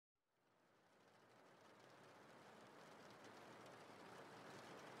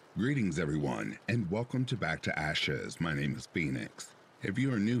Greetings everyone, and welcome to Back to Ashes. My name is Phoenix. If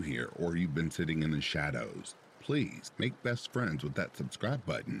you are new here or you've been sitting in the shadows, please make best friends with that subscribe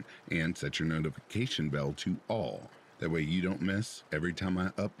button and set your notification bell to all. That way you don't miss every time I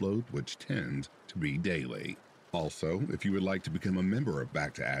upload, which tends to be daily. Also, if you would like to become a member of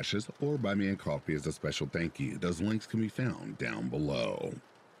Back to Ashes or buy me a coffee as a special thank you, those links can be found down below.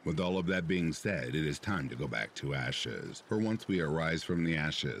 With all of that being said, it is time to go back to ashes. For once we arise from the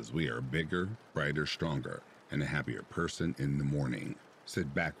ashes, we are bigger, brighter, stronger, and a happier person in the morning.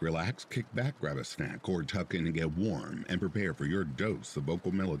 Sit back, relax, kick back, grab a snack, or tuck in and get warm, and prepare for your dose of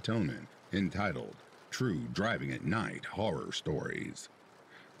vocal melatonin, entitled True Driving at Night Horror Stories.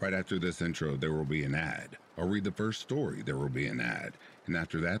 Right after this intro, there will be an ad. I'll read the first story, there will be an ad, and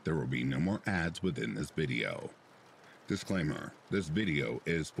after that, there will be no more ads within this video. Disclaimer, this video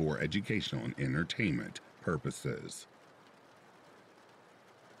is for educational and entertainment purposes.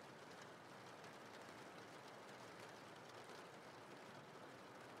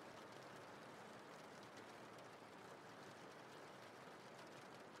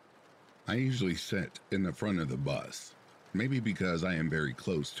 I usually sit in the front of the bus. Maybe because I am very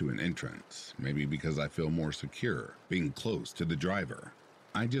close to an entrance. Maybe because I feel more secure being close to the driver.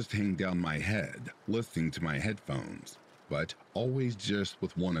 I just hang down my head, listening to my headphones, but always just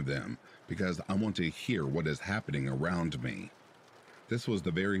with one of them because I want to hear what is happening around me. This was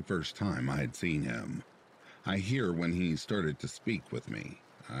the very first time I had seen him. I hear when he started to speak with me.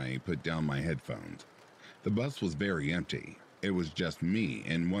 I put down my headphones. The bus was very empty. It was just me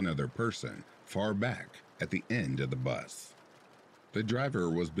and one other person, far back at the end of the bus. The driver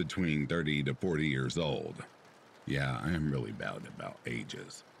was between 30 to 40 years old. Yeah, I am really bad about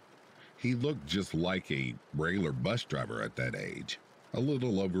ages. He looked just like a regular bus driver at that age, a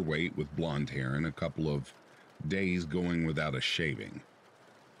little overweight with blonde hair and a couple of days going without a shaving.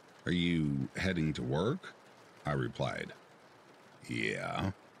 "Are you heading to work?" I replied.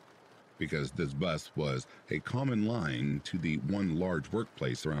 "Yeah," because this bus was a common line to the one large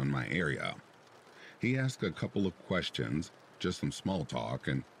workplace around my area. He asked a couple of questions, just some small talk,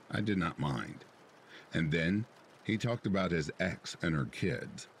 and I did not mind. And then he talked about his ex and her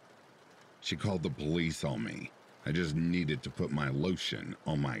kids. "She called the police on me. I just needed to put my lotion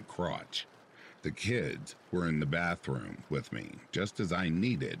on my crotch. The kids were in the bathroom with me, just as I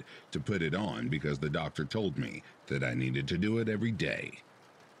needed to put it on because the doctor told me that I needed to do it every day."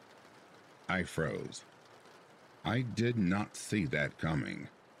 I froze. I did not see that coming.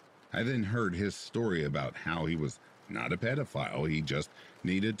 I then heard his story about how he was not a pedophile, he just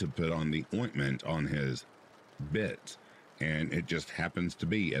needed to put on the ointment on his bits, and it just happens to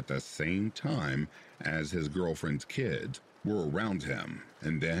be at the same time as his girlfriend's kids were around him,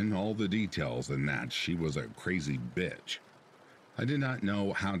 and then all the details and that she was a crazy bitch. I did not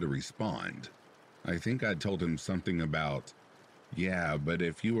know how to respond. I think I told him something about, "Yeah, but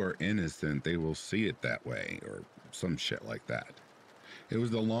if you are innocent, they will see it that way," or some shit like that. It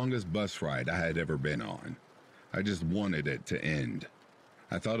was the longest bus ride I had ever been on. I just wanted it to end.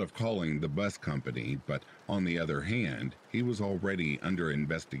 I thought of calling the bus company, but on the other hand, he was already under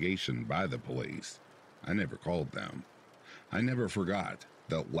investigation by the police. I never called them. I never forgot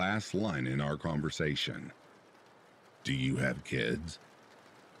the last line in our conversation. "Do you have kids?"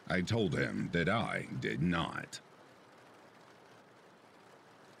 I told him that I did not.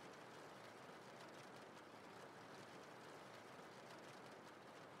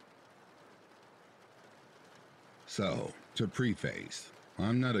 So, to preface,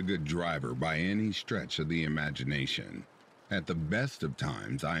 I'm not a good driver by any stretch of the imagination. At the best of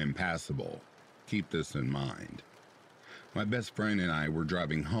times, I am passable. Keep this in mind. My best friend and I were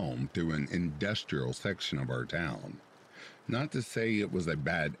driving home through an industrial section of our town. Not to say it was a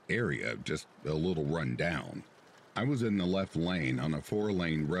bad area, just a little run down. I was in the left lane on a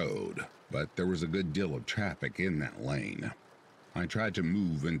 4-lane road, but there was a good deal of traffic in that lane. I tried to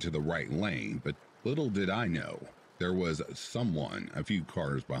move into the right lane, but little did I know, there was someone a few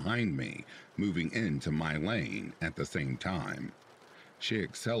cars behind me moving into my lane at the same time. She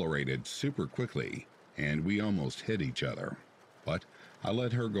accelerated super quickly, and we almost hit each other, but I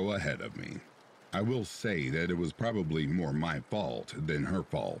let her go ahead of me. I will say that it was probably more my fault than her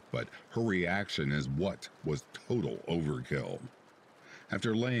fault, but her reaction is what was total overkill.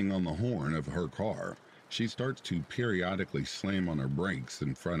 After laying on the horn of her car, she starts to periodically slam on her brakes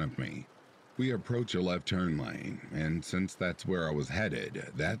in front of me. We approach a left turn lane, and since that's where I was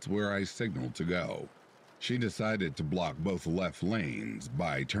headed, that's where I signaled to go. She decided to block both left lanes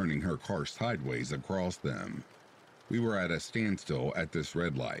by turning her car sideways across them. We were at a standstill at this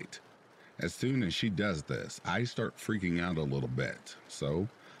red light. As soon as she does this, I start freaking out a little bit, so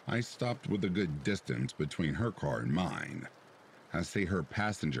I stopped with a good distance between her car and mine. I see her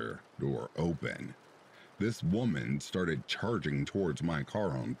passenger door open. This woman started charging towards my car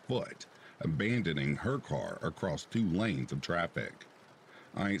on foot, abandoning her car across 2 lanes of traffic.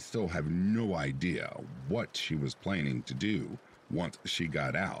 I still have no idea what she was planning to do once she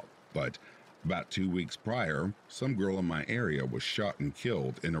got out, but about 2 weeks prior, some girl in my area was shot and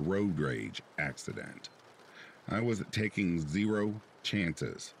killed in a road rage accident. I was taking zero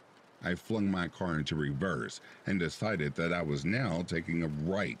chances. I flung my car into reverse and decided that I was now taking a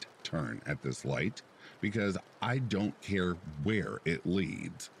right turn at this light because I don't care where it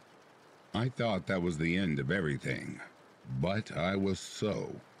leads. I thought that was the end of everything, but I was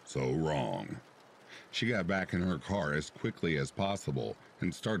so wrong. She got back in her car as quickly as possible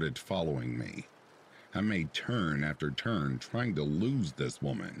and started following me. I made turn after turn trying to lose this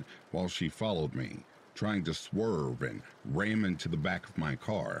woman while she followed me, trying to swerve and ram into the back of my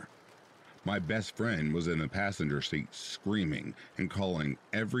car. My best friend was in the passenger seat screaming and calling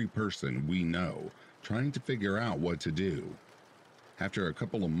every person we know, trying to figure out what to do. After a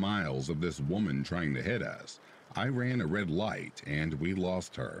couple of miles of this woman trying to hit us, I ran a red light and we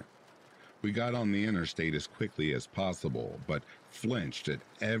lost her. We got on the interstate as quickly as possible, but flinched at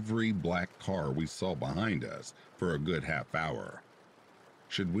every black car we saw behind us for a good half hour.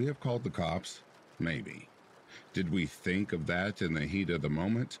 Should we have called the cops? Maybe. Did we think of that in the heat of the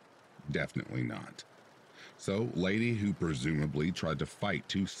moment? Definitely not. So, lady who presumably tried to fight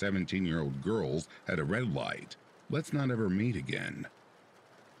 2 17-year-old girls at a red light, let's not ever meet again.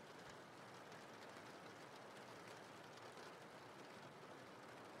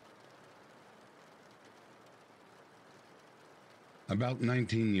 About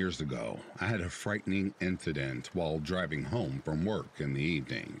 19 years ago, I had a frightening incident while driving home from work in the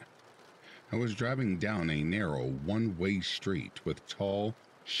evening. I was driving down a narrow one-way street with tall,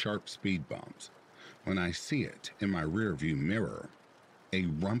 sharp speed bumps when I see it in my rearview mirror, a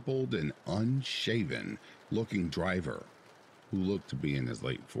rumpled and unshaven-looking driver who looked to be in his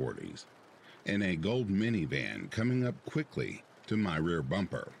late 40s, in a gold minivan coming up quickly to my rear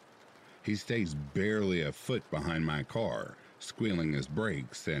bumper. He stays barely a foot behind my car, squealing his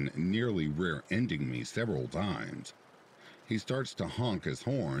brakes and nearly rear-ending me several times. He starts to honk his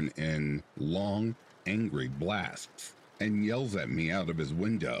horn in long, angry blasts and yells at me out of his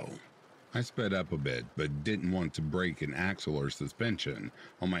window. I sped up a bit but didn't want to break an axle or suspension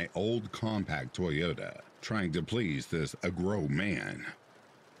on my old compact Toyota, trying to please this aggro man.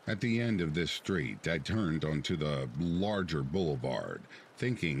 At the end of this street, I turned onto the larger boulevard,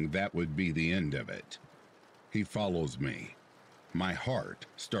 thinking that would be the end of it. He follows me. My heart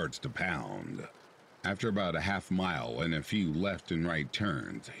starts to pound. After about a half mile and a few left and right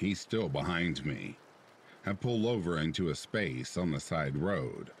turns, he's still behind me. I pull over into a space on the side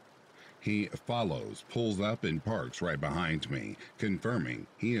road. He follows, pulls up, and parks right behind me, confirming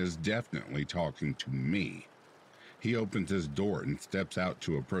he is definitely talking to me. He opens his door and steps out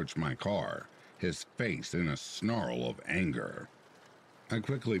to approach my car, his face in a snarl of anger. I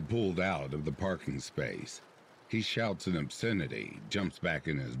quickly pulled out of the parking space. He shouts an obscenity, jumps back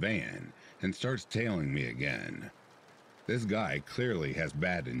in his van, and starts tailing me again. This guy clearly has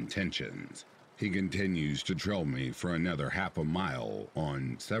bad intentions. He continues to trail me for another half a mile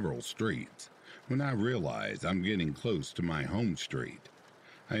on several streets, when I realize I'm getting close to my home street.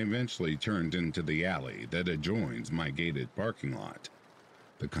 I eventually turned into the alley that adjoins my gated parking lot,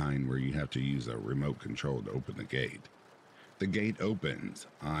 the kind where you have to use a remote control to open the gate. The gate opens,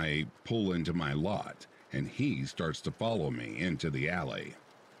 I pull into my lot, and he starts to follow me into the alley.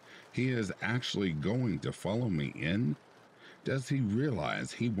 He is actually going to follow me in? Does he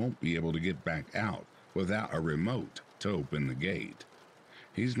realize he won't be able to get back out without a remote to open the gate?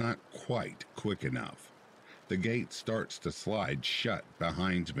 He's not quite quick enough. The gate starts to slide shut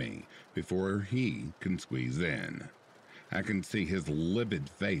behind me before he can squeeze in. I can see his livid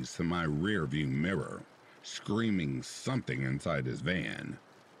face in my rearview mirror, screaming something inside his van.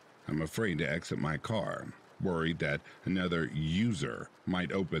 I'm afraid to exit my car, worried that another user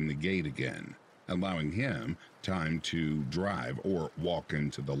might open the gate again, allowing him time to drive or walk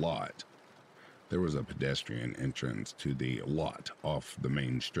into the lot. There was a pedestrian entrance to the lot off the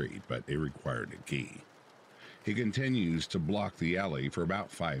main street, but it required a key. He continues to block the alley for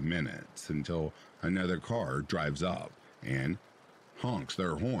about 5 minutes until another car drives up and honks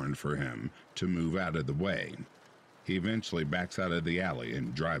their horn for him to move out of the way. He eventually backs out of the alley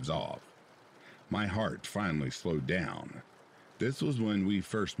and drives off. My heart finally slowed down. This was when we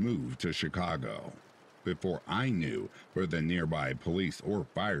first moved to Chicago, before I knew where the nearby police or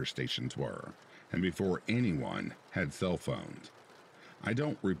fire stations were, and before anyone had cell phones. I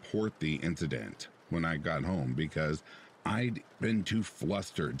don't report the incident when I got home because I'd been too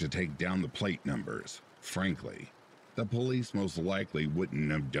flustered to take down the plate numbers. Frankly, the police most likely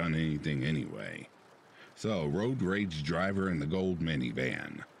wouldn't have done anything anyway. So, road rage driver in the gold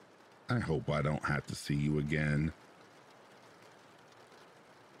minivan. I hope I don't have to see you again.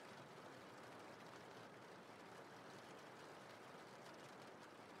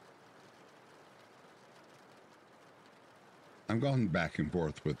 I'm going back and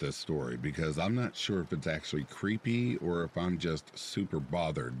forth with this story because I'm not sure if it's actually creepy or if I'm just super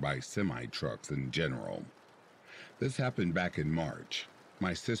bothered by semi trucks in general. This happened back in March.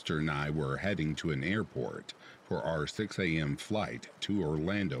 My sister and I were heading to an airport for our 6 a.m. flight to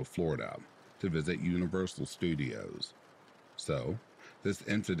Orlando, Florida, to visit Universal Studios. So, this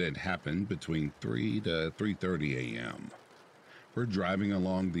incident happened between 3 to 3:30 a.m. We're driving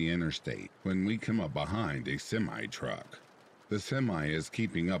along the interstate when we come up behind a semi truck. The semi is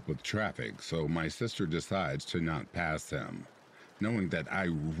keeping up with traffic, so my sister decides to not pass him, knowing that I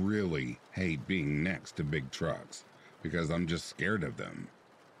really hate being next to big trucks because I'm just scared of them.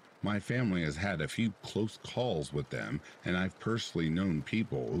 My family has had a few close calls with them, and I've personally known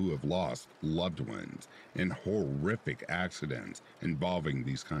people who have lost loved ones in horrific accidents involving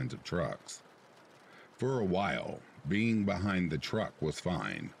these kinds of trucks. For a while, being behind the truck was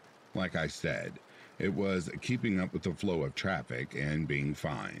fine. Like I said, it was keeping up with the flow of traffic and being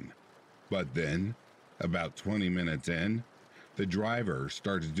fine. But then, about 20 minutes in, the driver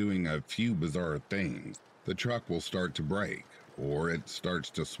starts doing a few bizarre things. The truck will start to brake, or it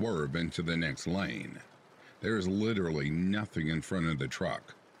starts to swerve into the next lane. There is literally nothing in front of the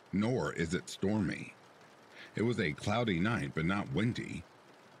truck, nor is it stormy. It was a cloudy night, but not windy.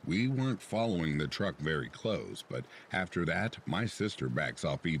 We weren't following the truck very close, but after that, my sister backs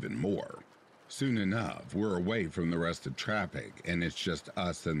off even more. Soon enough, we're away from the rest of traffic, and it's just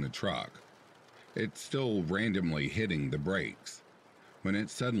us and the truck. It's still randomly hitting the brakes. When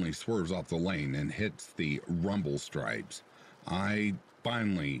it suddenly swerves off the lane and hits the rumble stripes, I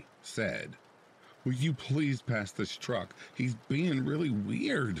finally said, "Will you please pass this truck? He's being really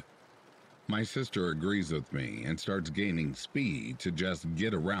weird." My sister agrees with me and starts gaining speed to just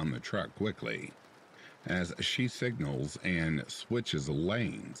get around the truck quickly. As she signals and switches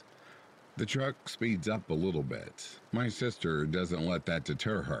lanes, the truck speeds up a little bit. My sister doesn't let that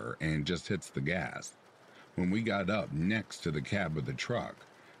deter her and just hits the gas. When we got up next to the cab of the truck,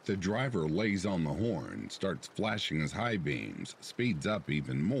 the driver lays on the horn, starts flashing his high beams, speeds up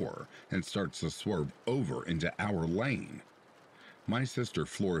even more, and starts to swerve over into our lane. My sister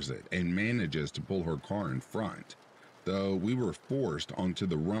floors it and manages to pull her car in front, though we were forced onto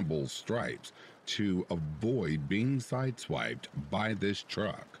the rumble stripes to avoid being sideswiped by this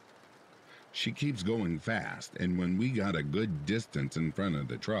truck. She keeps going fast, and when we got a good distance in front of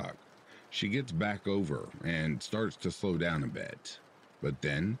the truck, she gets back over and starts to slow down a bit. But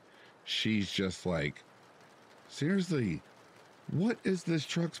then, she's just like, "Seriously, what is this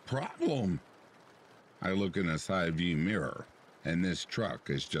truck's problem?" I look in a side view mirror, and this truck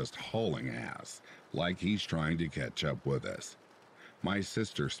is just hauling ass, like he's trying to catch up with us. My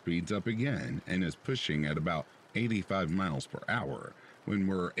sister speeds up again and is pushing at about 85 miles per hour when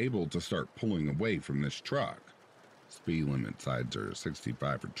we're able to start pulling away from this truck. Speed limit signs are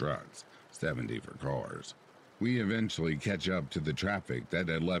 65 for trucks, 70 for cars. We eventually catch up to the traffic that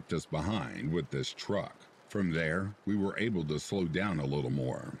had left us behind with this truck. From there, we were able to slow down a little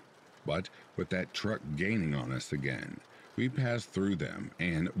more. But with that truck gaining on us again, we passed through them,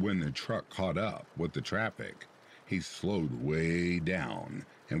 and when the truck caught up with the traffic, he slowed way down,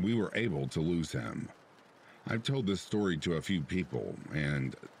 and we were able to lose him. I've told this story to a few people,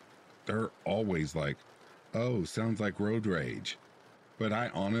 and they're always like, "Oh, sounds like road rage." But I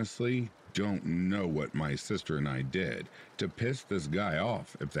honestly don't know what my sister and I did to piss this guy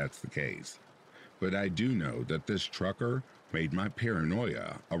off if that's the case. But I do know that this trucker made my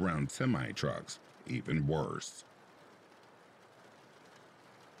paranoia around semi-trucks even worse.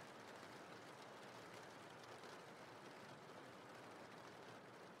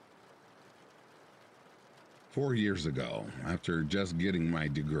 4 years ago, after just getting my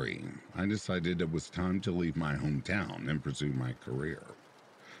degree, I decided it was time to leave my hometown and pursue my career.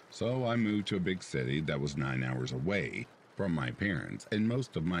 So I moved to a big city that was 9 hours away from my parents and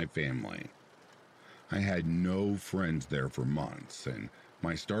most of my family. I had no friends there for months, and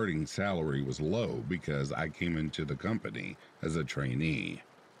my starting salary was low because I came into the company as a trainee.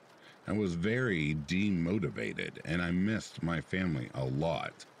 I was very demotivated and I missed my family a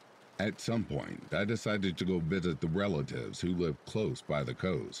lot. At some point, I decided to go visit the relatives who lived close by the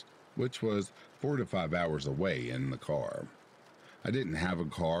coast, which was 4 to 5 hours away in the car. I didn't have a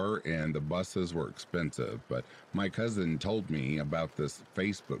car and the buses were expensive, but my cousin told me about this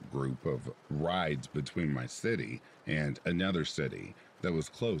Facebook group of rides between my city and another city that was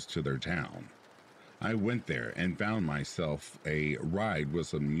close to their town. I went there and found myself a ride with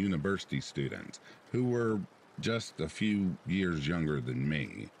some university students who were just a few years younger than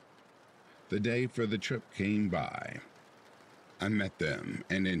me. The day for the trip came by. I met them,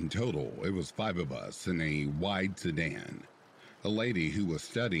 and in total, it was 5 of us in a wide sedan. A lady who was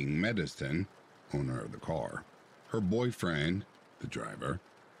studying medicine, owner of the car, her boyfriend, the driver,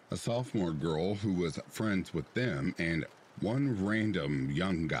 a sophomore girl who was friends with them, and one random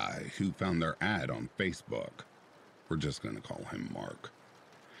young guy who found their ad on Facebook. We're just going to call him Mark.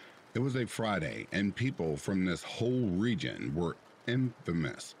 It was a Friday, and people from this whole region were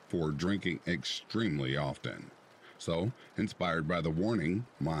infamous for drinking extremely often. So, inspired by the warning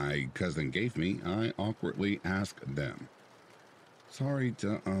my cousin gave me, I awkwardly asked them, "Sorry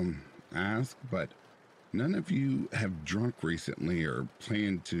to, ask, but none of you have drunk recently or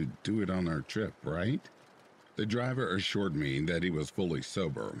planned to do it on our trip, right?" The driver assured me that he was fully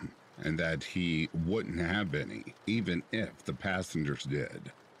sober and that he wouldn't have any, even if the passengers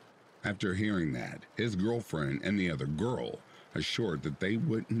did. After hearing that, his girlfriend and the other girl assured that they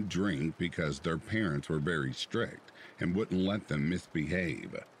wouldn't drink because their parents were very strict and wouldn't let them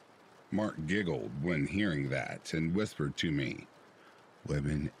misbehave. Mark giggled when hearing that and whispered to me,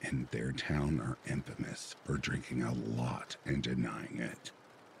 "Women in their town are infamous for drinking a lot and denying it."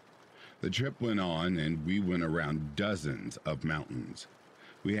 The trip went on and we went around dozens of mountains.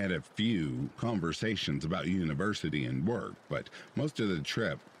 We had a few conversations about university and work, but most of the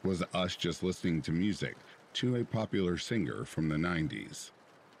trip was us just listening to music to a popular singer from the 90s.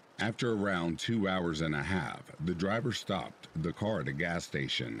 After around 2 hours and a half, the driver stopped the car at a gas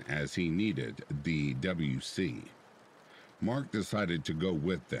station as he needed the WC. Mark decided to go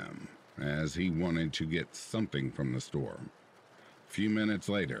with them as he wanted to get something from the store. A few minutes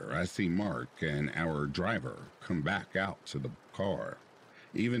later, I see Mark and our driver come back out to the car,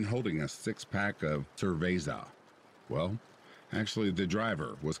 even holding a 6-pack of cerveza. Well, actually, the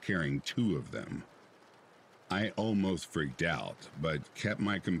driver was carrying 2 of them. I almost freaked out, but kept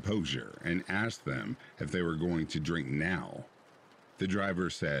my composure and asked them if they were going to drink now. The driver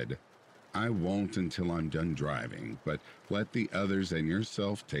said, "I won't until I'm done driving, but let the others and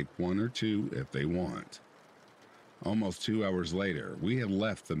yourself take 1 or 2 if they want." Almost 2 hours later, we had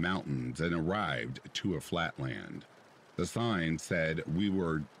left the mountains and arrived to a flatland. The sign said we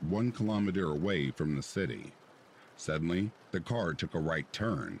were 1 kilometer away from the city. Suddenly, the car took a right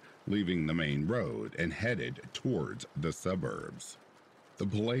turn, leaving the main road and headed towards the suburbs. The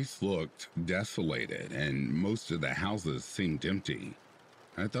place looked desolated and most of the houses seemed empty.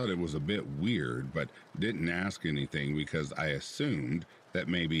 I thought it was a bit weird, but didn't ask anything because I assumed that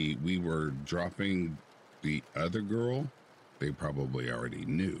maybe we were dropping the other girl. They probably already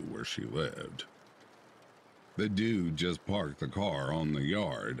knew where she lived. The dude just parked the car on the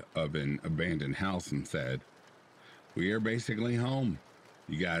yard of an abandoned house and said, "We are basically home.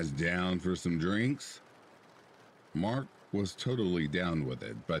 You guys down for some drinks?" Mark was totally down with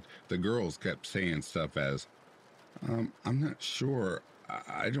it, but the girls kept saying stuff as, "I'm not sure.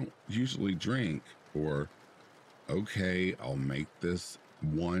 I don't usually drink," or, "Okay, I'll make this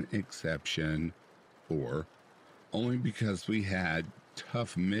one exception," or, "Only because we had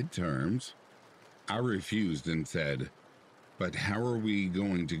tough midterms." I refused and said, "But how are we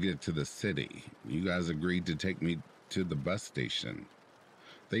going to get to the city? You guys agreed to take me to the bus station."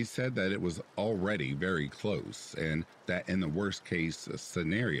 They said that it was already very close and that in the worst case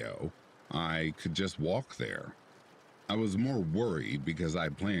scenario, I could just walk there. I was more worried because I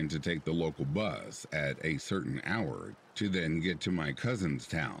planned to take the local bus at a certain hour to then get to my cousin's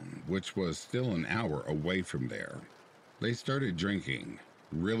town, which was still an hour away from there. They started drinking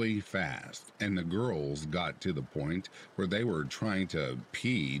really fast, and the girls got to the point where they were trying to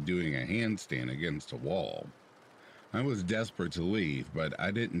pee doing a handstand against a wall. I was desperate to leave, but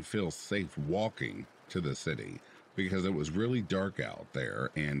I didn't feel safe walking to the city because it was really dark out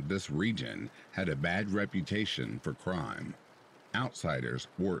there and this region had a bad reputation for crime. Outsiders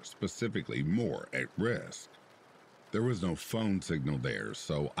were specifically more at risk. There was no phone signal there,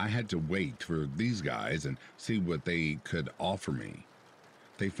 so I had to wait for these guys and see what they could offer me.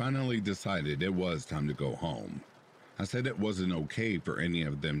 They finally decided it was time to go home. I said it wasn't okay for any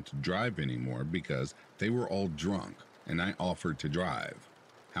of them to drive anymore because they were all drunk, and I offered to drive.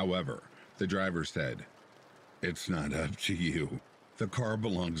 However, the driver said, "It's not up to you. The car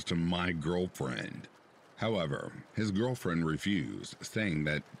belongs to my girlfriend." However, his girlfriend refused, saying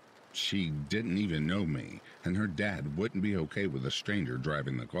that she didn't even know me, and her dad wouldn't be okay with a stranger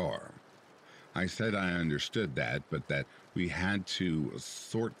driving the car. I said I understood that, but that we had to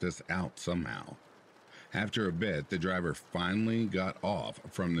sort this out somehow. After a bit, the driver finally got off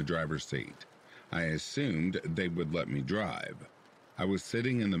from the driver's seat. I assumed they would let me drive. I was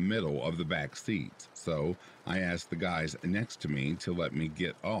sitting in the middle of the back seats, so I asked the guys next to me to let me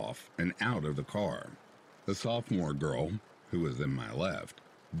get off and out of the car. The sophomore girl, who was in my left,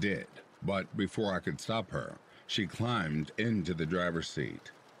 did, but before I could stop her, she climbed into the driver's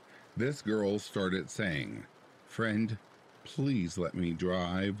seat. This girl started saying, "Friend, please let me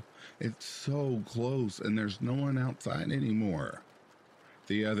drive. It's so close and there's no one outside anymore."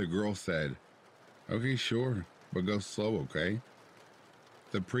 The other girl said, "Okay, sure, but go slow, okay?"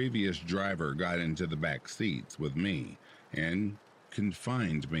 The previous driver got into the back seats with me and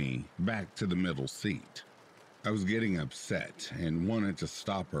confined me back to the middle seat. I was getting upset and wanted to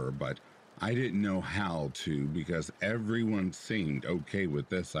stop her, but I didn't know how to because everyone seemed okay with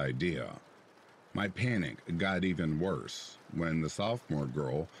this idea. My panic got even worse when the sophomore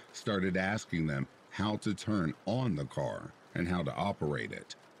girl started asking them how to turn on the car and how to operate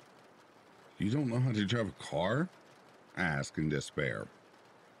it. "You don't know how to drive a car?" I asked in despair.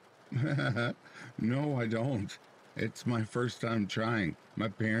 "No, I don't. It's my first time trying. My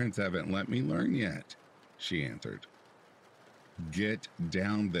parents haven't let me learn yet," she answered. "Get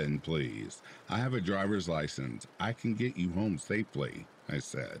down then, please. I have a driver's license. I can get you home safely," I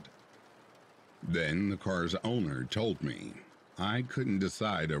said. Then the car's owner told me I couldn't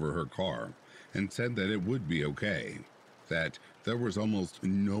decide over her car and said that it would be okay, that there was almost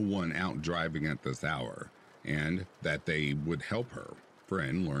no one out driving at this hour, and that they would help her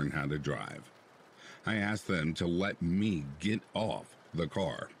friend learn how to drive. I asked them to let me get off the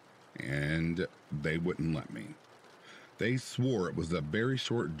car, and they wouldn't let me. They swore it was a very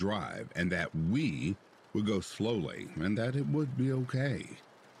short drive and that we would go slowly and that it would be okay.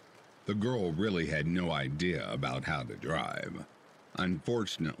 The girl really had no idea about how to drive.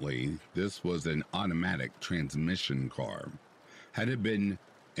 Unfortunately, this was an automatic transmission car. Had it been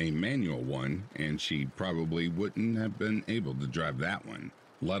a manual one, and she probably wouldn't have been able to drive that one,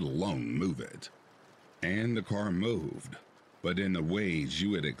 let alone move it. And the car moved, but in the ways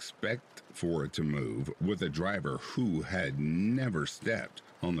you would expect for it to move with a driver who had never stepped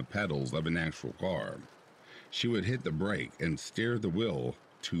on the pedals of an actual car. She would hit the brake and steer the wheel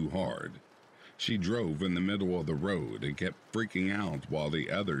too hard. She drove in the middle of the road and kept freaking out while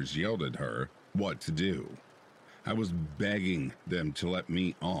the others yelled at her what to do. I was begging them to let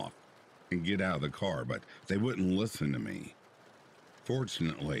me off and get out of the car, but they wouldn't listen to me.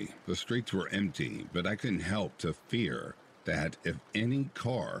 Fortunately, the streets were empty, but I couldn't help to fear that if any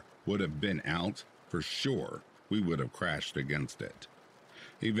car would have been out, for sure we would have crashed against it.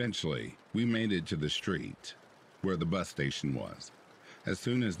 Eventually, we made it to the street where the bus station was. As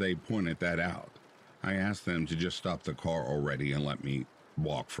soon as they pointed that out, I asked them to just stop the car already and let me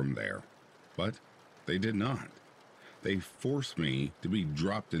walk from there. But they did not. They forced me to be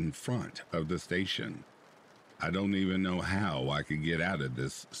dropped in front of the station. I don't even know how I could get out of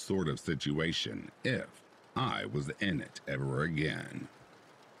this sort of situation if I was in it ever again.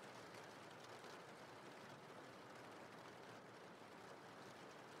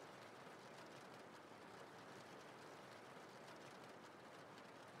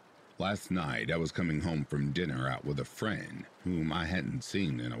 Last night, I was coming home from dinner out with a friend whom I hadn't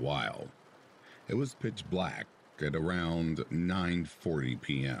seen in a while. It was pitch black at around 9:40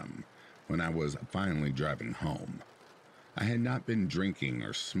 p.m. when I was finally driving home. I had not been drinking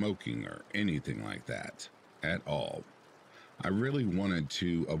or smoking or anything like that at all. I really wanted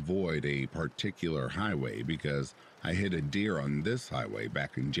to avoid a particular highway because I hit a deer on this highway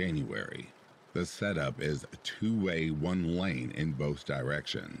back in January. The setup is two-way, one lane in both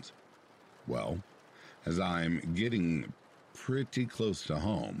directions. Well, as I'm getting pretty close to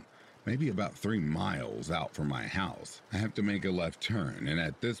home, maybe about 3 miles out from my house, I have to make a left turn, and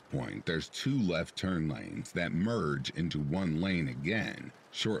at this point there's 2 left turn lanes that merge into one lane again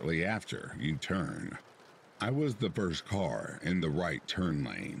shortly after you turn. I was the first car in the right turn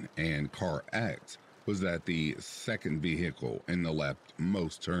lane, and car X was at the second vehicle in the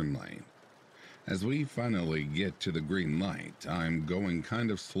leftmost turn lane. As we finally get to the green light, I'm going kind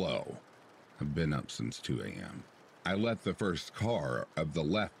of slow. I've been up since 2 a.m. I let the first car of the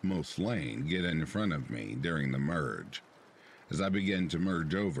leftmost lane get in front of me during the merge. As I begin to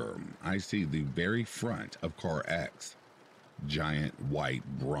merge over, I see the very front of car X, giant white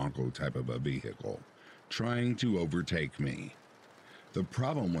Bronco type of a vehicle, trying to overtake me. The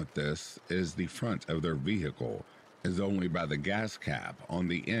problem with this is the front of their vehicle is only by the gas cap on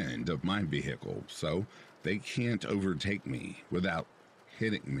the end of my vehicle, so they can't overtake me without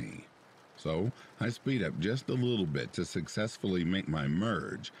hitting me. So I speed up just a little bit to successfully make my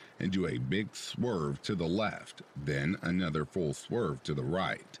merge and do a big swerve to the left, then another full swerve to the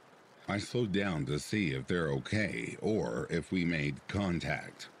right. I slowed down to see if they're okay or if we made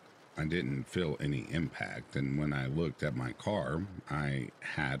contact. I didn't feel any impact, and when I looked at my car, I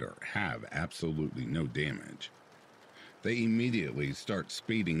had or have absolutely no damage. They immediately start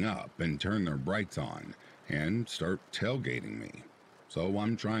speeding up and turn their brights on and start tailgating me. So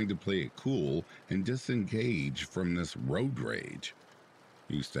I'm trying to play it cool and disengage from this road rage.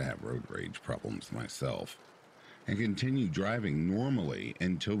 Used to have road rage problems myself. And continue driving normally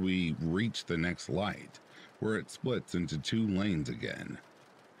until we reach the next light, where it splits into 2 lanes again.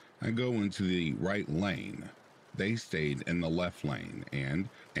 I go into the right lane. They stayed in the left lane, and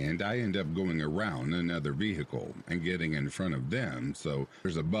I end up going around another vehicle and getting in front of them, so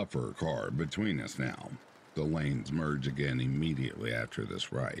there's a buffer car between us now. The lanes merge again immediately after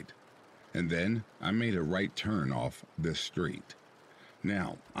this right. And then I made a right turn off this street.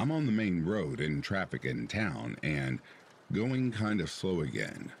 Now, I'm on the main road in traffic in town and going kind of slow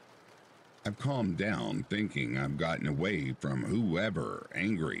again. I've calmed down, thinking I've gotten away from whoever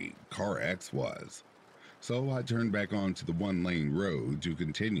angry Car X was. So I turned back onto the 1-lane road to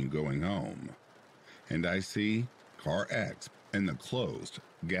continue going home. And I see Car X in the closed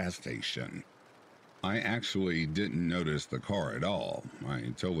gas station. I actually didn't notice the car at all. I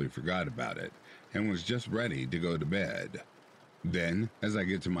totally forgot about it and was just ready to go to bed. Then, as I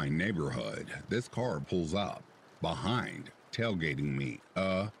get to my neighborhood, this car pulls up behind, tailgating me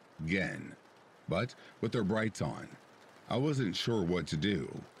again, but with their brights on. I wasn't sure what to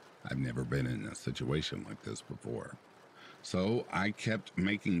do. I've never been in a situation like this before. So I kept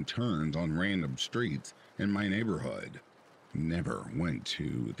making turns on random streets in my neighborhood. Never went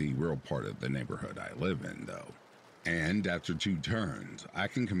to the real part of the neighborhood I live in, though. And after 2 turns, I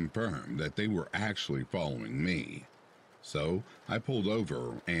can confirm that they were actually following me. So I pulled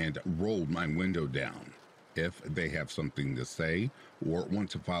over and rolled my window down. If they have something to say or want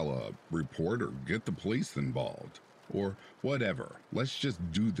to file a report or get the police involved or whatever, let's just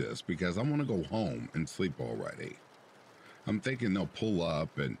do this because I want to go home and sleep already. I'm thinking they'll pull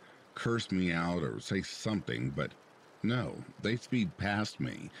up and curse me out or say something, but no, they speed past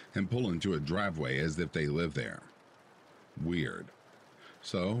me and pull into a driveway as if they live there. Weird.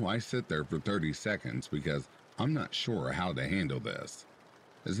 So I sit there for 30 seconds because I'm not sure how to handle this.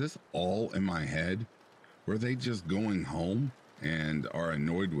 Is this all in my head? Were they just going home and are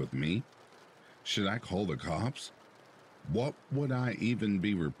annoyed with me? Should I call the cops? What would I even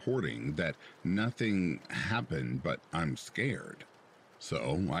be reporting that nothing happened but I'm scared?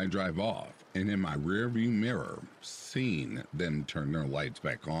 So I drive off and in my rearview mirror, seeing them turn their lights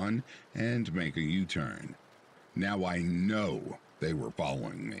back on and make a U-turn. Now I know they were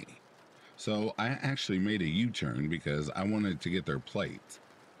following me. So I actually made a U-turn because I wanted to get their plates.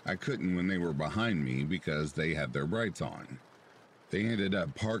 I couldn't when they were behind me because they had their brights on. They ended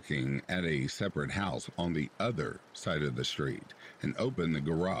up parking at a separate house on the other side of the street and opened the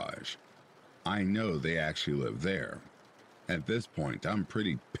garage. I know they actually live there. At this point, I'm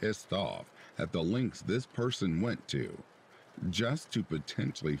pretty pissed off at the lengths this person went to just to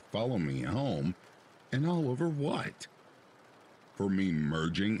potentially follow me home, and all over what? For me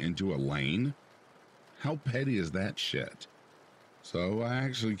merging into a lane? How petty is that shit? So I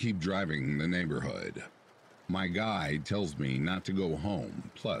actually keep driving the neighborhood. My guide tells me not to go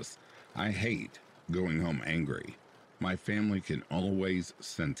home, plus I hate going home angry. My family can always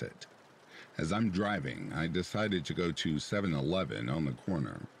sense it. As I'm driving, I decided to go to 7-Eleven on the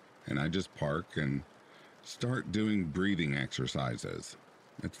corner, and I just park and start doing breathing exercises.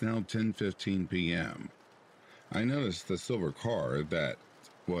 It's now 10:15 p.m. I noticed the silver car that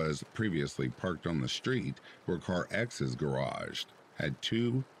was previously parked on the street where Car X is garaged had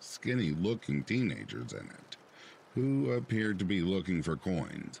 2 skinny-looking teenagers in it, who appeared to be looking for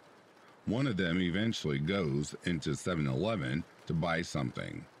coins. One of them eventually goes into 7-Eleven to buy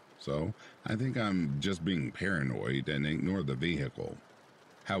something, so I think I'm just being paranoid and ignore the vehicle.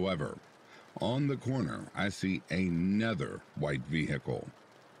 However, on the corner, I see another white vehicle.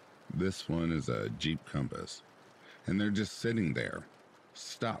 This one is a Jeep Compass, and they're just sitting there,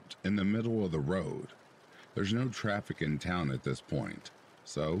 stopped in the middle of the road. There's no traffic in town at this point,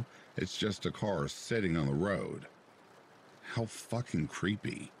 so it's just a car sitting on the road. How fucking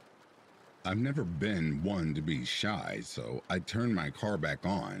creepy. I've never been one to be shy, so I turn my car back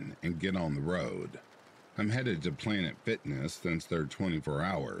on and get on the road. I'm headed to Planet Fitness since they're 24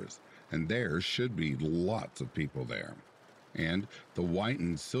 hours, and there should be lots of people there. And the white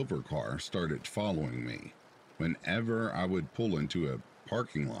and silver car started following me. Whenever I would pull into a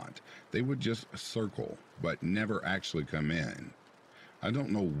parking lot, they would just circle, but never actually come in. I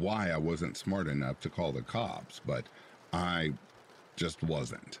don't know why I wasn't smart enough to call the cops, but I just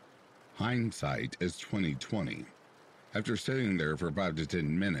wasn't. Hindsight is 2020. After sitting there for 5 to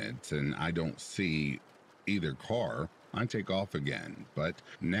 10 minutes and I don't see either car, I take off again. But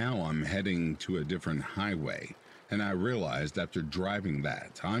now I'm heading to a different highway, and I realized after driving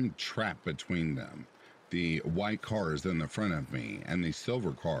that I'm trapped between them. The white car is in the front of me, and the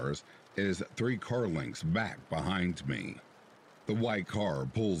silver cars is 3 car lengths back behind me. The white car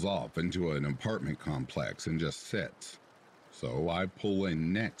pulls off into an apartment complex and just sits. So I pull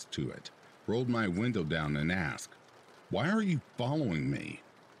in next to it, rolled my window down and asked, "Why are you following me?"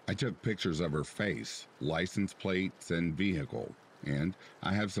 I took pictures of her face, license plates, and vehicle, and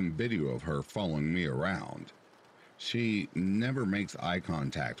I have some video of her following me around. She never makes eye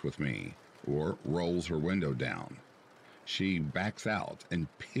contact with me or rolls her window down. She backs out and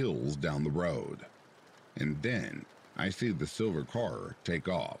peels down the road. And then I see the silver car take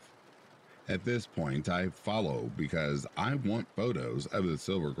off. At this point, I follow because I want photos of the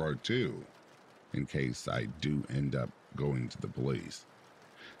silver car too, in case I do end up going to the police.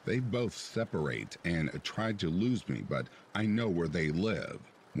 They both separate and try to lose me, but I know where they live,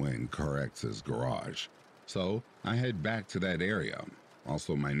 when CarX's garage. So I head back to that area,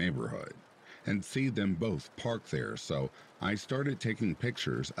 also my neighborhood, and see them both parked there, so I started taking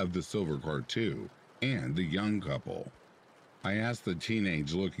pictures of the silver car too, and the young couple. I asked the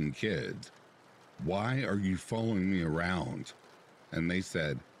teenage-looking kids, "Why are you following me around?" And they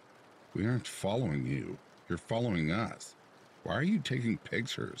said, "We aren't following you, you're following us. Why are you taking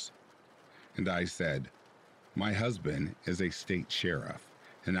pictures?" And I said, "My husband is a state sheriff,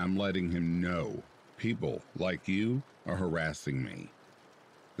 and I'm letting him know people like you are harassing me."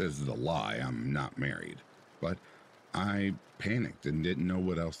 This is a lie, I'm not married. But I panicked and didn't know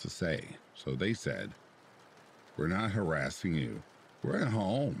what else to say. So they said, "We're not harassing you. We're at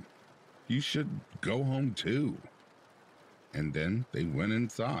home. You should go home too." And then they went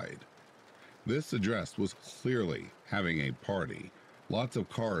inside. This address was clearly having a party. Lots of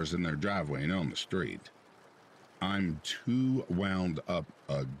cars in their driveway and on the street. I'm too wound up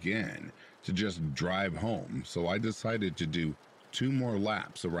again to just drive home, so I decided to do 2 more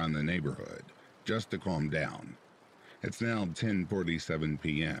laps around the neighborhood just to calm down. It's now 10:47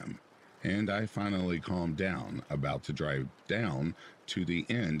 p.m., and I finally calmed down, about to drive down to the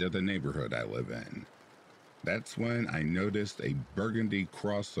end of the neighborhood I live in. That's when I noticed a burgundy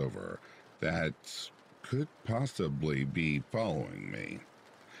crossover that could possibly be following me.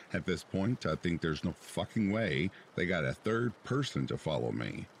 At this point, I think there's no fucking way they got a third person to follow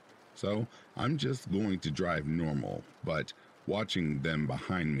me. So I'm just going to drive normal, but watching them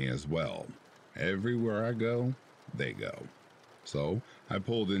behind me as well. Everywhere I go, they go. So I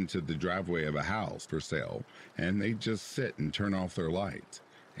pulled into the driveway of a house for sale, and they just sit and turn off their lights,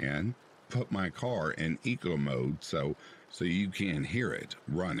 and put my car in eco mode so you can't hear it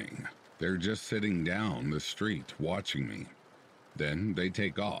running. They're just sitting down the street watching me. Then they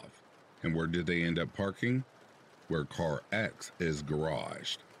take off. And where did they end up parking? Where Car X is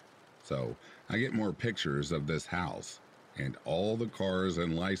garaged. So I get more pictures of this house and all the cars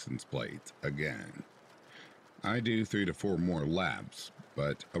and license plates again. I do 3 to 4 more laps,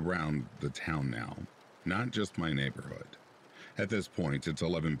 but around the town now, not just my neighborhood. At this point, it's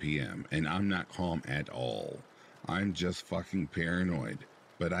 11 p.m. and I'm not calm at all. I'm just fucking paranoid,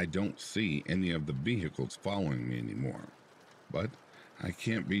 but I don't see any of the vehicles following me anymore. But I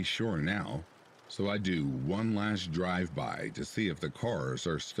can't be sure now, so I do one last drive-by to see if the cars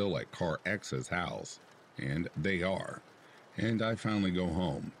are still at Car X's house, and they are. And I finally go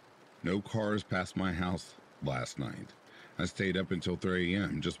home. No cars passed my house last night. I stayed up until 3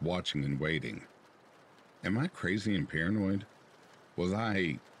 a.m. just watching and waiting. Am I crazy and paranoid? Was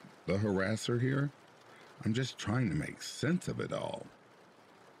I the harasser here? I'm just trying to make sense of it all.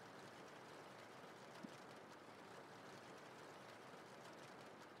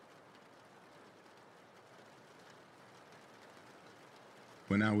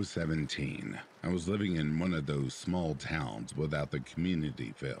 When I was 17, I was living in one of those small towns without the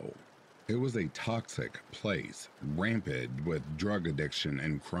community feel. It was a toxic place, rampant with drug addiction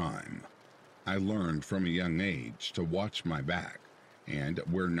and crime. I learned from a young age to watch my back and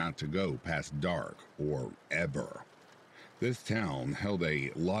where not to go past dark or ever. This town held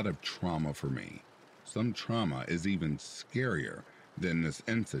a lot of trauma for me. Some trauma is even scarier than this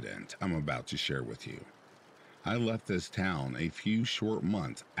incident I'm about to share with you. I left this town a few short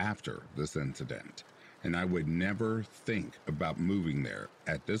months after this incident, and I would never think about moving there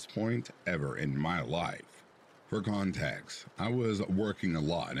at this point ever in my life. For context, I was working a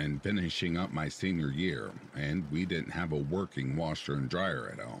lot and finishing up my senior year, and we didn't have a working washer and dryer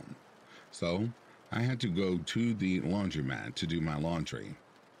at home. So I had to go to the laundromat to do my laundry.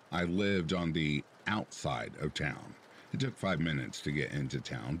 I lived on the outside of town. It took 5 minutes to get into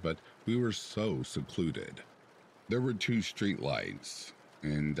town, but we were so secluded. There were two street lights,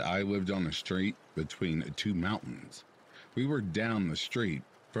 and I lived on a street between two mountains. We were down the street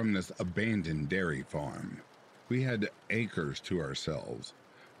from this abandoned dairy farm. We had acres to ourselves.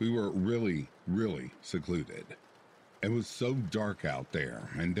 We were really, really secluded. It was so dark out there,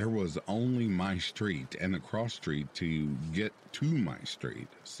 and there was only my street and a cross street to get to my street,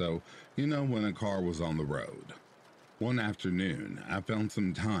 so when a car was on the road. One afternoon, I found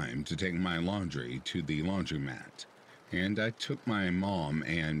some time to take my laundry to the laundromat, and I took my mom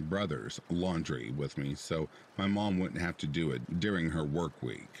and brother's laundry with me so my mom wouldn't have to do it during her work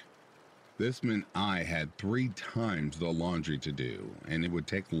week. This meant I had 3 times the laundry to do, and it would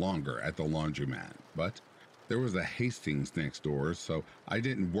take longer at the laundromat, but there was a Hastings next door, so I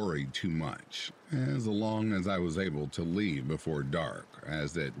didn't worry too much, as long as I was able to leave before dark,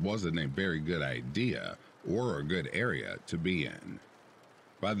 as it wasn't a very good idea or a good area to be in.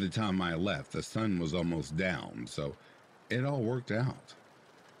 By the time I left, the sun was almost down, so it all worked out.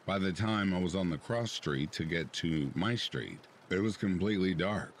 By the time I was on the cross street to get to my street, it was completely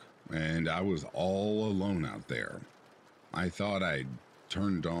dark, and I was all alone out there. I thought I'd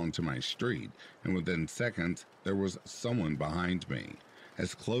turned onto my street, and within seconds, there was someone behind me,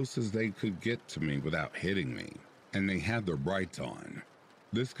 as close as they could get to me without hitting me, and they had their brights on.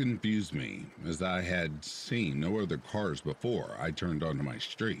 This confused me, as I had seen no other cars before I turned onto my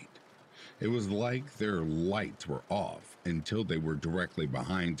street. It was like their lights were off until they were directly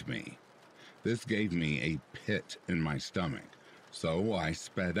behind me. This gave me a pit in my stomach, so I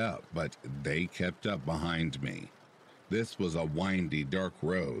sped up, but they kept up behind me. This was a windy, dark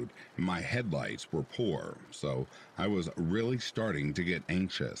road, and my headlights were poor, so I was really starting to get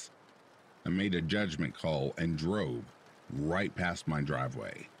anxious. I made a judgment call and drove right past my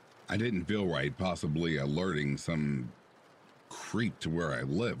driveway. I didn't feel right possibly alerting some creep to where I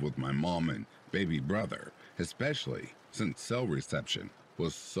live with my mom and baby brother, especially since cell reception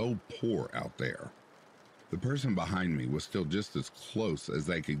was so poor out there. The person behind me was still just as close as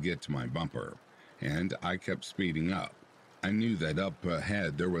they could get to my bumper, and I kept speeding up. I knew that up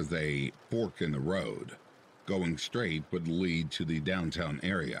ahead there was a fork in the road. Going straight would lead to the downtown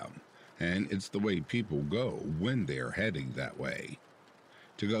area, and it's the way people go when they're heading that way.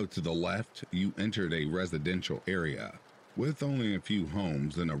 To go to the left, you entered a residential area with only a few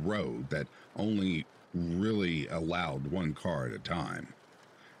homes and a road that only really allowed one car at a time.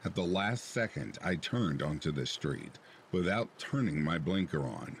 At the last second, I turned onto the street without turning my blinker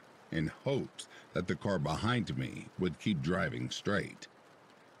on, in hopes that the car behind me would keep driving straight.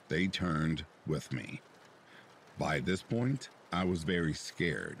 They turned with me. By this point, I was very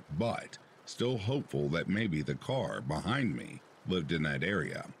scared, but still hopeful that maybe the car behind me lived in that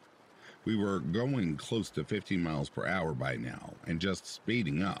area. We were going close to 50 miles per hour by now and just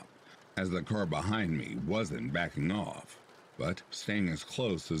speeding up, as the car behind me wasn't backing off, but staying as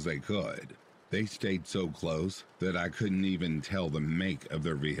close as they could. They stayed so close that I couldn't even tell the make of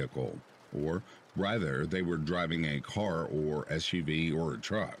their vehicle, or rather they were driving a car or SUV or a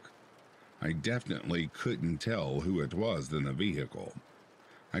truck. I definitely couldn't tell who it was in the vehicle.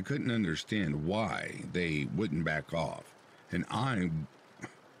 I couldn't understand why they wouldn't back off, and I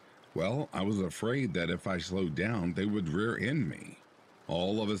was afraid that if I slowed down, they would rear end me.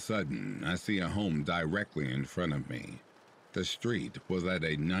 All of a sudden, I see a home directly in front of me. The street was at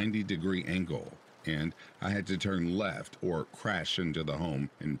a 90-degree angle, and I had to turn left or crash into the home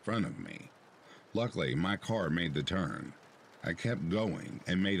in front of me. Luckily, my car made the turn. I kept going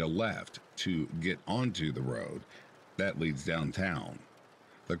and made a left to get onto the road that leads downtown.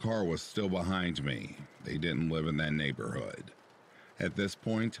 The car was still behind me. They didn't live in that neighborhood. At this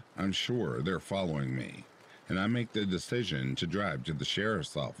point, I'm sure they're following me, and I make the decision to drive to the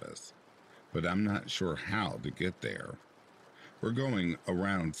sheriff's office, but I'm not sure how to get there. We're going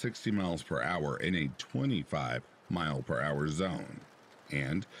around 60 miles per hour in a 25 mile per hour zone,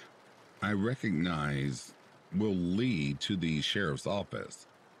 and I recognize will lead to the sheriff's office,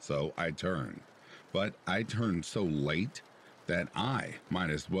 so I turn. But I turned so late that I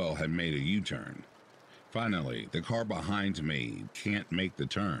might as well have made a U-turn. Finally, the car behind me can't make the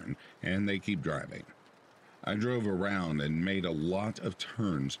turn, and they keep driving. I drove around and made a lot of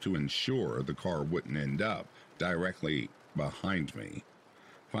turns to ensure the car wouldn't end up directly behind me.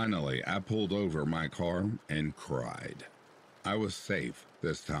 Finally, I pulled over my car and cried. I was safe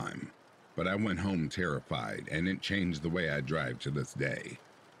this time, but I went home terrified, and it changed the way I drive to this day.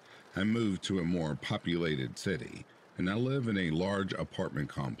 I moved to a more populated city, and I live in a large apartment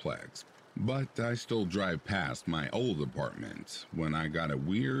complex, but I still drive past my old apartment when I got a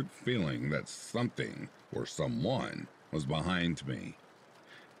weird feeling that something or someone was behind me.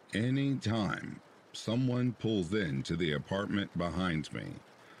 Anytime someone pulls into the apartment behind me,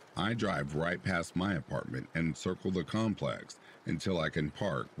 I drive right past my apartment and circle the complex until I can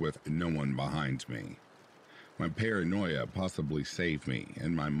park with no one behind me. My paranoia possibly saved me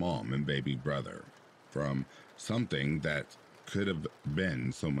and my mom and baby brother from something that could have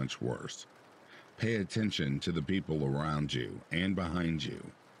been so much worse. Pay attention to the people around you and behind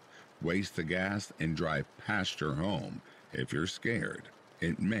you. Waste the gas and drive past your home. If you're scared,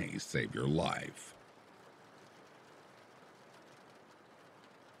 it may save your life.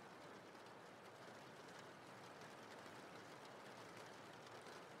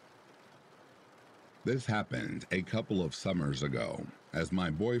 This happened a couple of summers ago as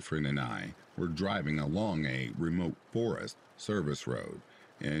my boyfriend and I were driving along a remote forest service road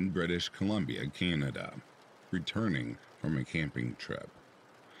in British Columbia, Canada, returning from a camping trip.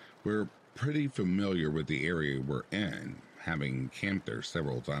 We're pretty familiar with the area we're in, having camped there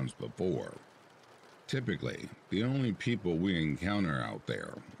several times before. Typically, the only people we encounter out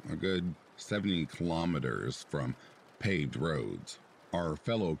there, a good 70 kilometers from paved roads, are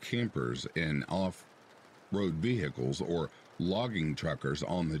fellow campers in off-road vehicles or logging truckers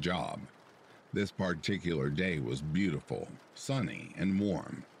on the job. This particular day was beautiful, sunny, and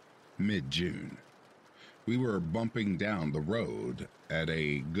warm, mid-June. We were bumping down the road at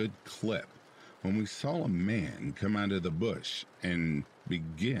a good clip when we saw a man come out of the bush and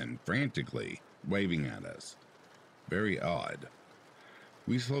begin frantically waving at us. Very odd.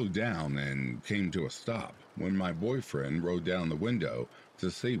 We slowed down and came to a stop when my boyfriend rolled down the window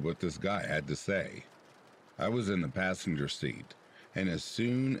to see what this guy had to say. I was in the passenger seat, and as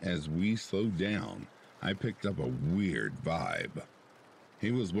soon as we slowed down, I picked up a weird vibe.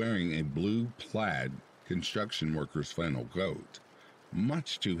 He was wearing a blue plaid construction worker's flannel coat,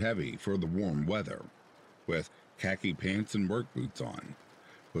 much too heavy for the warm weather, with khaki pants and work boots on,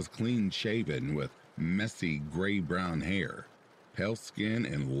 was clean shaven with messy gray-brown hair, pale skin,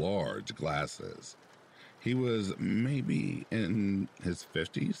 and large glasses. He was maybe in his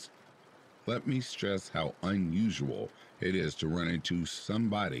 50s. Let me stress how unusual it is to run into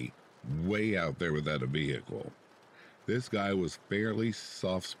somebody way out there without a vehicle. This guy was fairly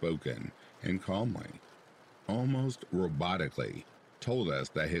soft-spoken and calmly, almost robotically, told us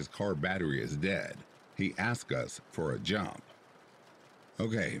that his car battery is dead. He asked us for a jump.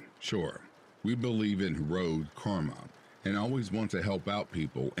 Okay, sure, we believe in road karma and always want to help out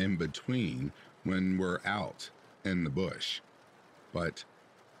people in between when we're out in the bush. But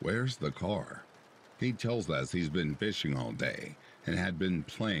where's the car? He tells us he's been fishing all day and had been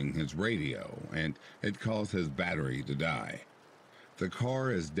playing his radio, and it caused his battery to die. The car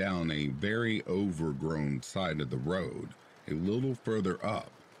is down a very overgrown side of the road, a little further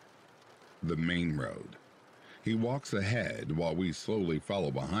up the main road. He walks ahead while we slowly follow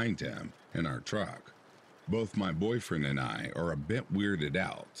behind him in our truck. Both my boyfriend and I are a bit weirded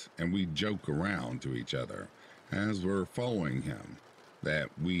out, and we joke around to each other as we're following him that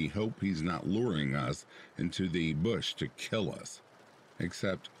we hope he's not luring us into the bush to kill us.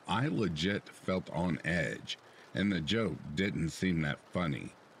 Except I legit felt on edge, and the joke didn't seem that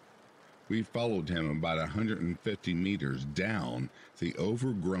funny. We followed him about 150 meters down the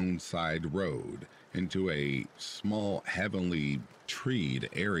overgrown side road into a small, heavily treed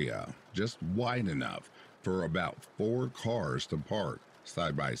area, just wide enough for about 4 cars to park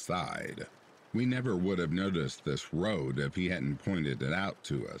side by side. We never would have noticed this road if he hadn't pointed it out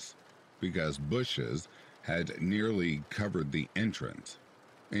to us, because bushes had nearly covered the entrance.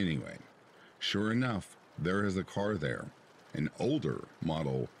 Anyway, sure enough, there is a car there, an older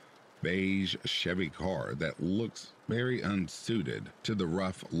model beige Chevy car that looks very unsuited to the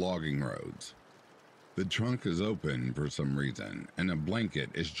rough logging roads. The trunk is open for some reason, and a blanket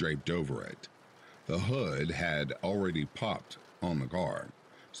is draped over it. The hood had already popped on the car,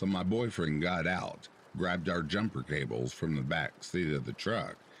 so my boyfriend got out, grabbed our jumper cables from the back seat of the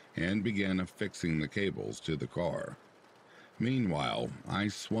truck, and began affixing the cables to the car. Meanwhile, I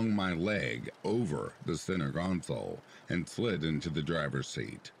swung my leg over the center console and slid into the driver's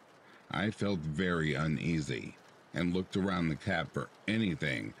seat. I felt very uneasy and looked around the cab for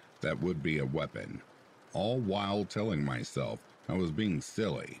anything that would be a weapon. all while telling myself I was being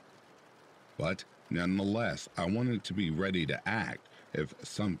silly. But nonetheless, I wanted to be ready to act if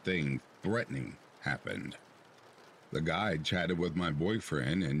something threatening happened. The guide chatted with my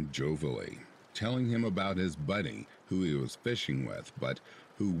boyfriend and jovially, telling him about his buddy who he was fishing with, but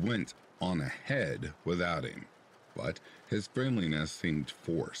who went on ahead without him. But his friendliness seemed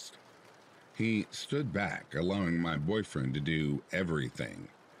forced. He stood back, allowing my boyfriend to do everything,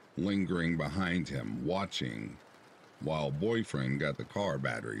 lingering behind him, watching, while boyfriend got the car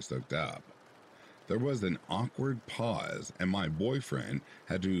batteries hooked up. There was an awkward pause, and my boyfriend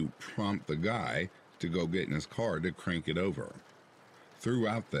had to prompt the guy to go get in his car to crank it over.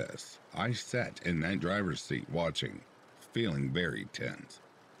 Throughout this, I sat in that driver's seat watching, feeling very tense.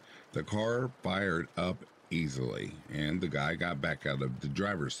 The car fired up easily, and the guy got back out of the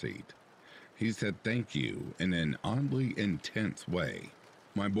driver's seat. He said thank you in an oddly intense way.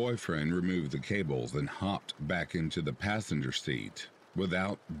 My boyfriend removed the cables and hopped back into the passenger seat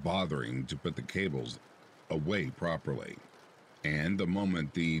without bothering to put the cables away properly. And the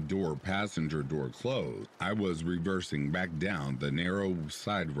moment the passenger door closed, I was reversing back down the narrow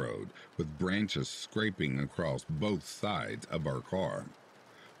side road with branches scraping across both sides of our car.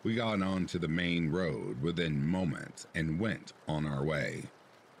 We got onto the main road within moments and went on our way.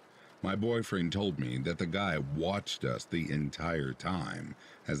 My boyfriend told me that the guy watched us the entire time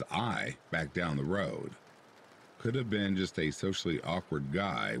as I backed down the road. Could have been just a socially awkward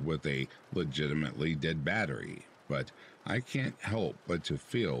guy with a legitimately dead battery, but I can't help but to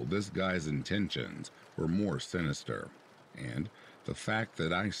feel this guy's intentions were more sinister, and the fact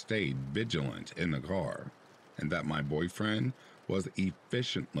that I stayed vigilant in the car, and that my boyfriend was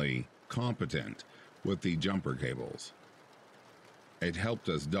efficiently competent with the jumper cables. It helped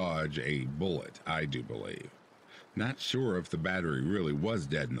us dodge a bullet, I do believe. Not sure if the battery really was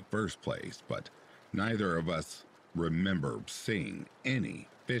dead in the first place, but neither of us remember seeing any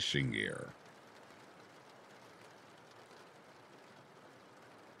fishing gear.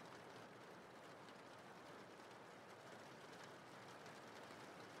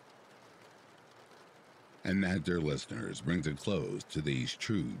 And that, dear listeners, brings a close to these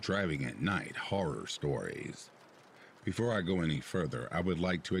true driving at night horror stories. Before I go any further, I would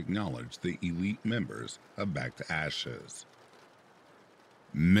like to acknowledge the elite members of Back to Ashes.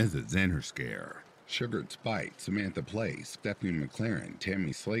 Mrs. Enterschare, Sugared Spite, Samantha Place, Stephanie McLaren,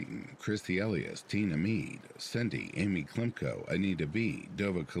 Tammy Slayton, Chrissy Elias, Tina Mead, Cindy, Amy Klimko, Anita B,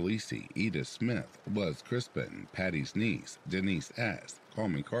 Dova Khaleesi, Edith Smith, Buzz Crispin, Patty's niece, Denise S., Call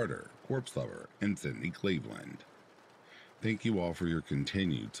Me Carter, Corpse Lover, and Cindy Cleveland. Thank you all for your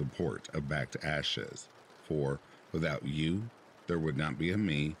continued support of Back to Ashes, for without you, there would not be a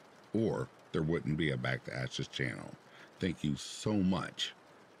me, or there wouldn't be a Back to Ashes channel. Thank you so much.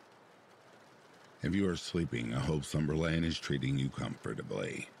 If you are sleeping, I hope Slumberland is treating you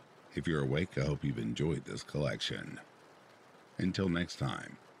comfortably. If you're awake, I hope you've enjoyed this collection. Until next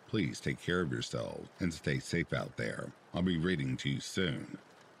time, please take care of yourselves and stay safe out there. I'll be reading to you soon.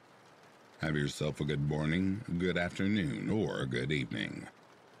 Have yourself a good morning, a good afternoon, or a good evening.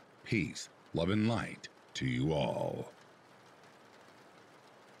 Peace, love, and light to you all.